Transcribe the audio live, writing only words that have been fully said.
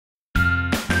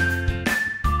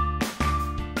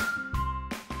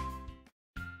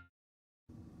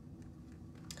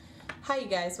Hi you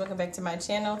guys, welcome back to my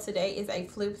channel. Today is a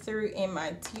flip through in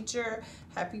my teacher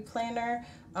happy planner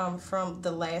from the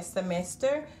last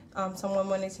semester. Someone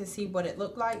wanted to see what it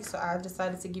looked like, so I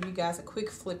decided to give you guys a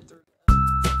quick flip through.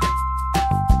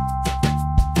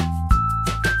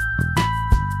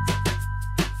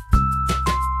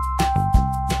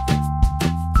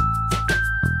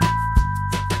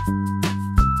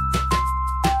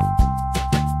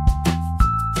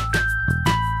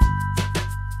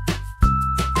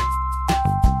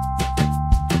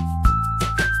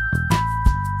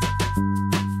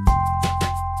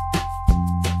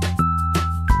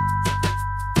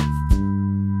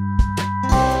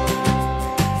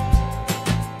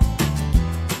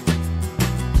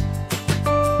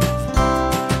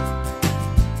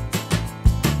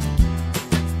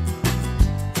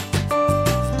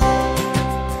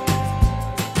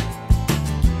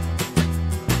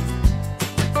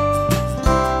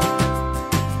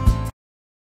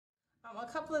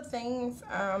 A couple of things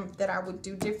that I would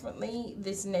do differently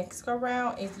this next go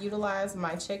round is utilize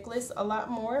my checklist a lot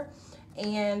more,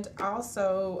 and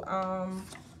also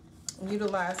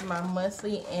utilize my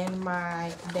monthly and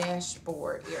my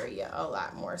dashboard area a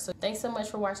lot more. So thanks so much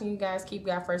for watching, you guys. Keep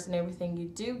God first in everything you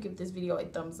do. Give this video a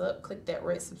thumbs up, click that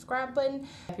red subscribe button.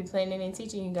 Happy planning and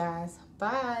teaching, you guys.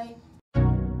 Bye.